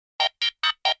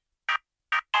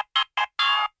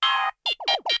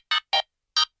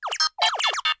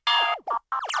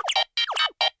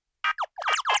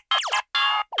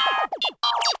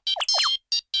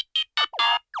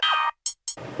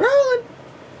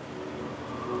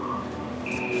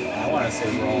to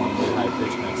say rolling really high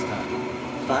pitch next time.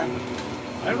 Fine.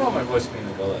 I don't know if my voice can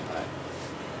even go that high.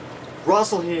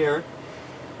 Russell here.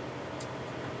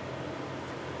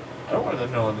 I don't want them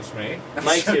to know it's me.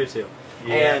 Mike's here too.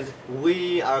 Yeah. And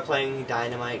we are playing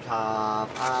Dynamite Cop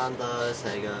on the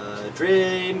Sega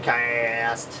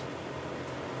Dreamcast.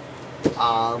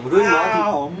 We're doing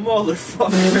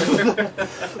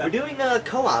motherfucker! We're doing a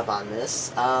co-op on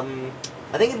this. I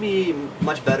think it'd be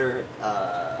much better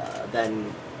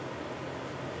than.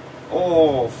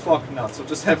 Oh fuck nuts! What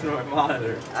just happened to my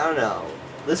monitor? I don't know.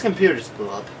 This computer just blew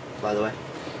up, by the way.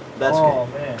 That's oh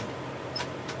great. man.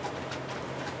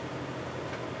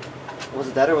 Was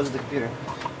it that or was it the computer?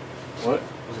 What?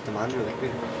 Was it the monitor or the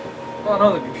computer? Oh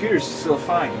no, the computer's still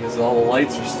fine because all the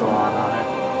lights are still on it.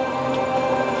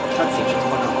 Cutscene, shut the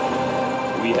fuck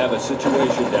up. We have a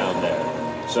situation down there.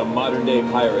 Some modern-day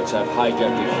pirates have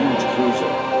hijacked a huge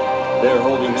cruiser. They're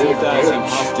holding 2,000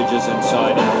 hostages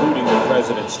inside, including the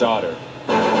president's daughter.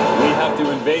 We have to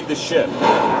invade the ship,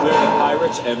 clear the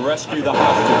pirates, and rescue the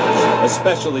hostages,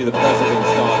 especially the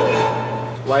president's daughter.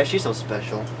 Why is she so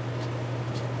special?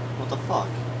 What the fuck?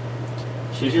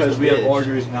 She's Because just a we have bitch.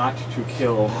 orders not to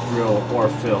kill, drill, or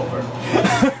fill her.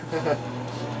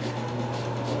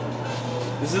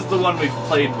 This is the one we've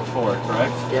played before,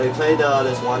 correct? Yeah, we played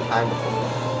this one time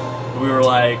before. We were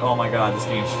like, oh my god, this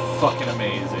game's fucking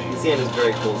amazing. This game is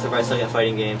very cool. It's everybody's stuck at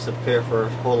fighting games, so prepare for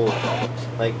total,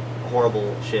 like,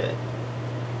 horrible shit.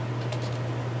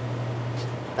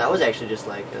 That was actually just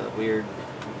like a weird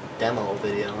demo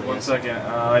video. I One guess. second,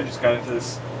 I just got into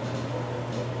this.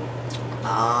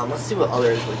 Let's see what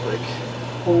others really quick.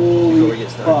 Before Holy we get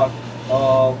started.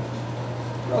 fuck.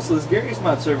 Also, this Gary's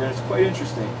mod server is quite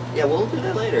interesting. Yeah, we'll do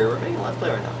that later. We're making a Let's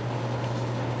Play right now.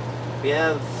 We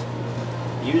have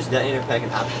used that interpack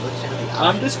and options. Let's check the options.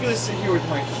 I'm just gonna sit here with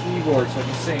my keyboard so I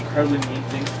can say incredibly mean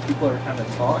things to people that are kind of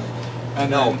talk. And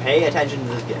No, then, pay attention to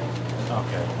this game.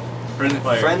 okay. Friendly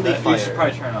fire. Friendly You fire. should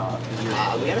probably turn off. 'Cause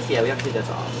you're- We have to see that's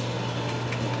off.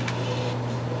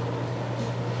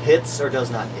 Hits or does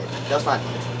not hit? Does not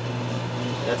hit.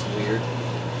 That's weird.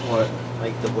 What?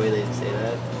 Like the way they say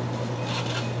that.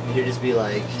 You should just be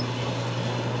like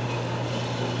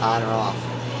on or off.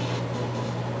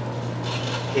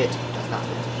 Hit does not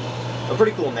hit. A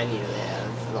pretty cool menu they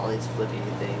have with all these flippy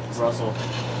things. Russell,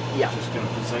 Yeah. just gonna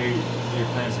say your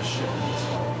plans are shit in this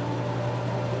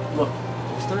one. Look,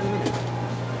 It's 30 minutes.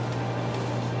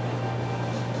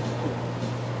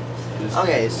 this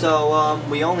Okay, so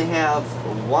we only have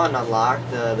one unlocked,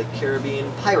 the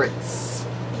Caribbean Pirates.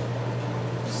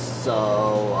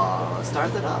 So let's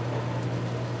start that up.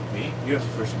 me? You have the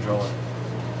first controller.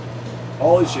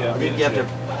 Holy shit! I think you have to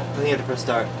press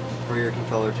start for your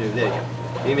controller too. There you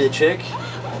go. You be the chick.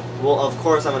 Well, of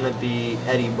course I'm gonna be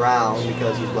Eddie Brown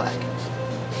because he's black,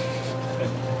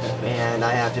 and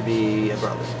I have to be a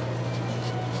brother.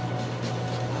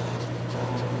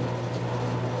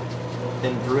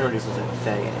 Then Bruno just looks like a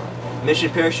faggot. Mission: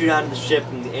 parachute onto the ship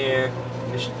in the air.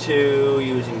 Mission 2: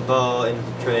 using boat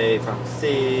infiltrate from the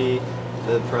sea.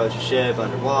 Approach the ship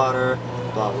underwater.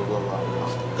 Blah blah blah blah blah.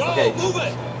 Go, Okay. move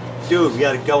it! Dude, we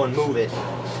gotta go and move it. I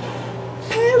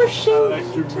Parachute!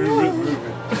 like to move it, move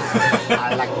it.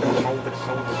 I like to move it, move it.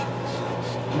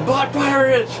 Bot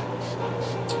pirate!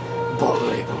 Bot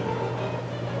label.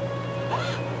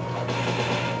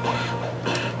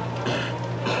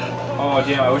 Oh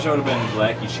damn! I wish I would have been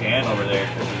Blackie Chan over there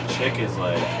because the chick is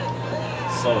like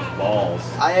slow as balls.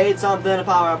 I ate something to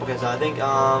power up. Okay, so I think,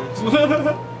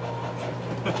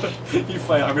 You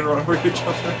fight. I'm gonna run over your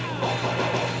jumper.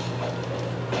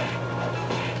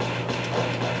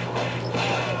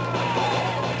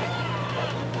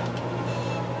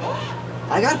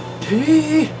 I got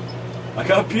pee! I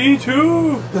got P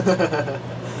too.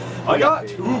 I got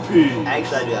 2P.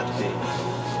 Actually, I do have to pee.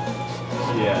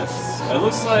 Yes. It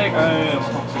looks like I am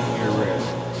pumping your rear.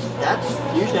 That's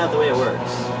usually not the way it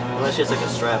works. Unless it's like a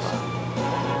strap on.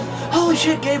 Holy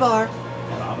shit, gay bar!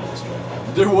 I'm a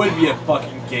distract. There would be a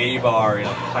fucking gay bar in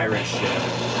a pirate ship.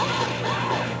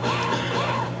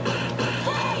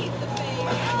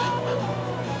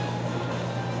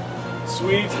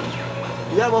 Sweet.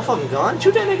 You got a motherfucking gun?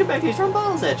 Shoot that nigga back, he's throwing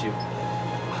bottles at you. I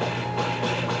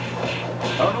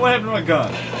don't know what happened to my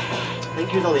gun. I think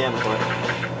here's all the ammo for it.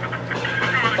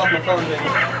 Fuck my phone, baby.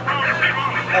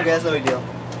 Okay, that's no big deal.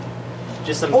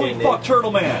 Just some Holy game fuck, day.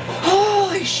 Turtle Man!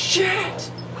 Holy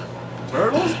shit!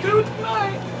 Turtles do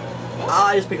tonight!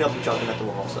 I just picked up and chucked him at the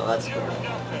wall, so that's cool. I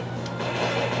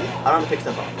don't have to pick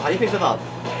stuff up. How do you pick stuff up?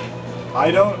 I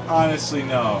don't honestly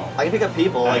know. I can pick up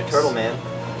people, like X. Turtle Man.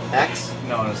 X?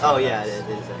 No, it's Oh not yeah, X. it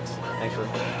is X, actually.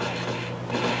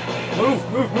 Move,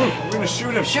 move, move! I'm gonna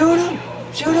shoot him! Shoot him!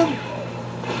 Shoot him!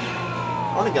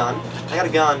 want a gun. I got a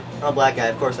gun. I'm a black guy.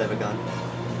 Of course I have a gun.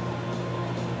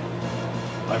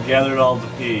 I've gathered all the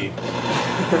pee.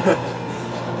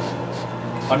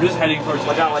 I'm just heading towards.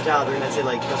 Watch out! Watch out! They're gonna say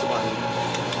like press a button.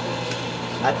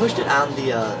 I pushed it on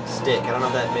the stick. I don't know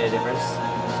if that made a difference.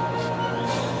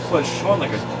 Well, it's showing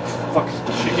like a fucking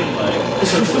chicken leg.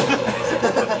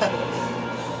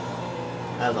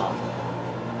 That was awesome.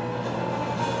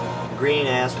 Green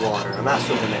ass water. I'm not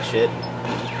swimming in that shit.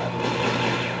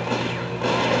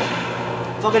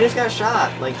 Fuck! I just got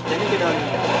shot. Like, then you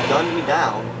gunned me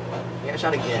down. I got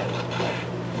shot again.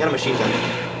 Got a machine gun.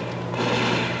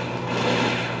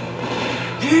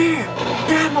 Yeah!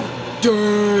 Damn!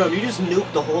 Damn! You just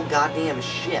nuked the whole goddamn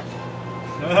ship.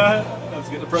 Let's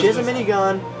get the president. She has a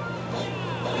minigun.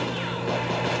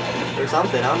 Or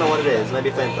something. I don't know what it is. Maybe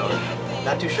a flamethrower.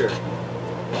 Not too sure.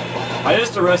 I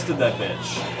just arrested that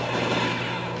bitch.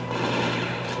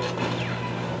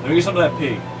 Let me get some of that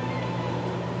pee.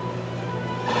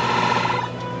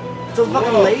 It's a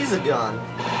fucking laser gun.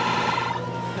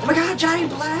 Oh my god,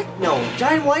 giant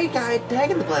white guy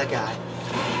attacking the black guy.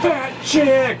 Fat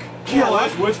chick! Yeah, Kill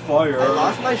us with fire. I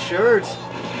lost my shirt.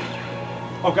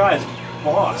 Oh, guys,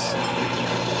 boss.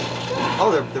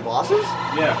 Oh, they're bosses?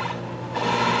 Yeah.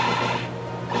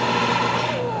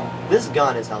 This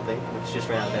gun is helping, which just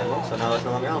ran out of ammo, so now it's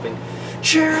no longer helping.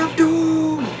 Chair of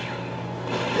Doom!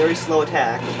 Very slow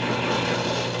attack.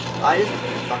 I just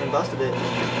fucking busted it.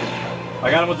 I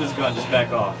got him with this gun, just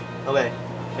back off. Okay,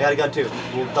 I got a gun too.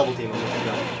 We'll double team him with the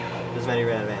gun. This many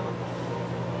ran out of ammo.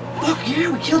 Fuck yeah,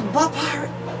 we killed Butt Pirate!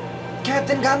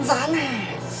 Captain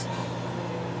Gonzalez!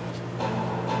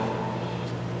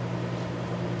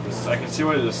 I can see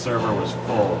why the server was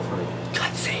full for.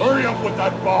 Cutscene! Hurry up with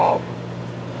that bomb!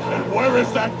 And where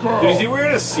is that girl? Is he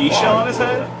wearing a seashell on his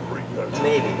head?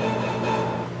 Maybe.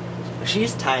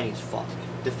 She's tiny as fuck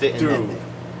to fit in that Dude. thing.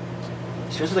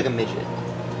 She looks like a midget.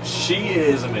 She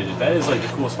is a midget. That is like the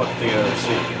coolest fucking thing I've ever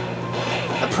seen.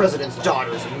 The president's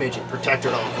daughter is a midget. Protect her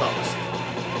at all costs.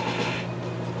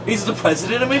 Is the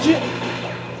president a midget?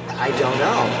 I don't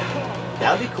know.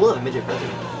 That would be cool if a midget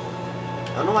president.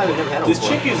 I don't know why we've never had one This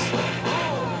before. chick is.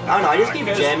 I don't know, I just keep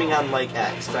Guys- jamming on like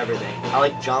X for everything. I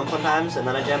like jump sometimes and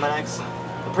then I jam on X.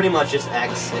 But pretty much just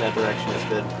X in a direction is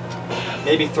good.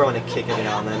 Maybe throwing a kick every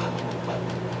now and then.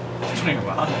 Turning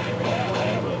around every now and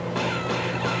then, but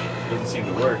it doesn't seem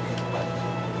to work.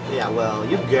 Yeah, well,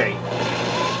 you gay.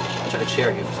 I'll try to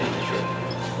chair you for saying that shit.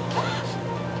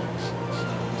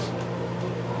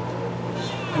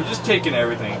 I'm just taking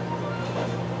everything.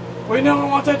 Wait, no, I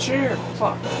want that chair.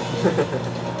 Fuck.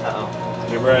 Uh-oh.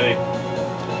 Get ready.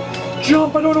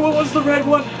 Jump! I don't know what was the red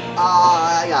one.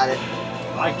 Ah, I got it.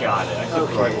 I got it. I took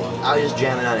the right Okay. one. I was just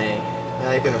jamming on A.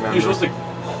 I couldn't remember. You're supposed to.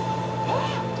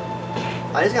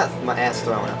 I just got my ass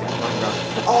thrown at the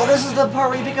ground. Oh, this is the part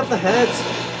where you pick up the heads.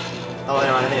 Oh,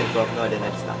 no, I think it's broken. No, I didn't. I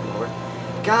just knocked him over.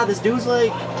 God, this dude's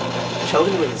like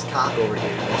choking with his cock over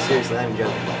here. Like, seriously, I'm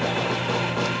joking.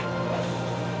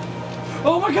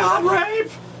 Oh my God,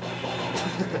 rape!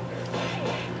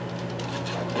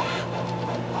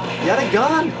 You got a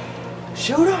gun.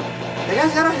 Shoot him. That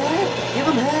guy's got a head. Give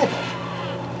him head.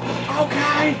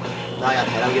 Okay. No, I got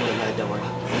head. I'm giving him head. Don't worry.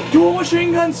 Dual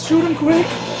machine guns. Shoot him quick.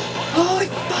 Holy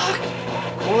fuck!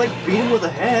 More like beat him with a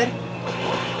head.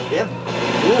 Yeah.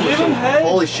 Give him head.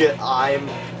 Holy shit! I'm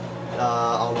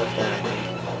almost dead. I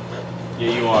think.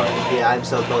 Yeah, you are. Yeah, I'm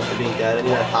so close to being dead. I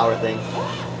need that power thing.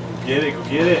 Go get it. Go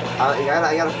get it.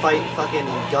 I gotta fight fucking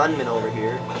gunmen over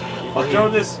here. I'll throw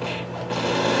this.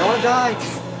 I don't wanna die.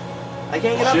 I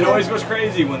can't get up Shit there. always goes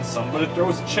crazy when somebody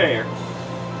throws a chair.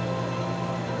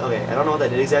 Okay, I don't know what that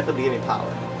did exactly, but it gave me power.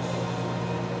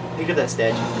 Think of that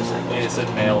statue for a second. It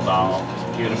said male doll.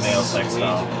 You had a male sex Sweet.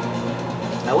 doll.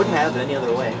 I wouldn't have it any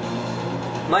other way.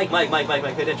 Mike, pay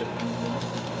attention.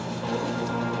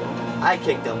 I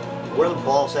kicked him. Where the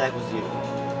ball sack was you.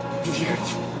 You're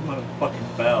a fucking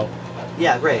bell.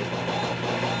 Yeah, great.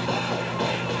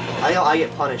 I know I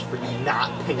get punished for you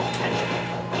not paying attention.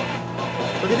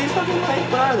 Look at these fucking,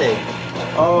 like, what are they?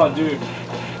 Oh, dude.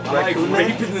 I'm like Raccoon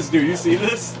man? raping this dude. You see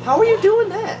this? How are you doing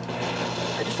that?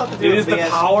 I just fucking threw It a is the big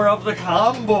ass... power of the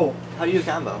combo. How do you do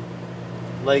a combo?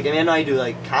 Like, I mean, I know you do,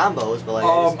 like, combos, but, like, I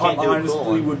just I can't do a cool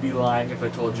honestly one. would be lying if I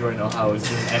told you I know how it's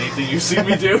doing anything you see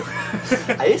me do.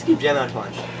 I just keep jamming on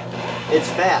punch. It's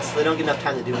fast, so they don't get enough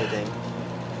time to do anything.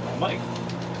 Mike.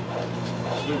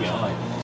 It's movie, I like.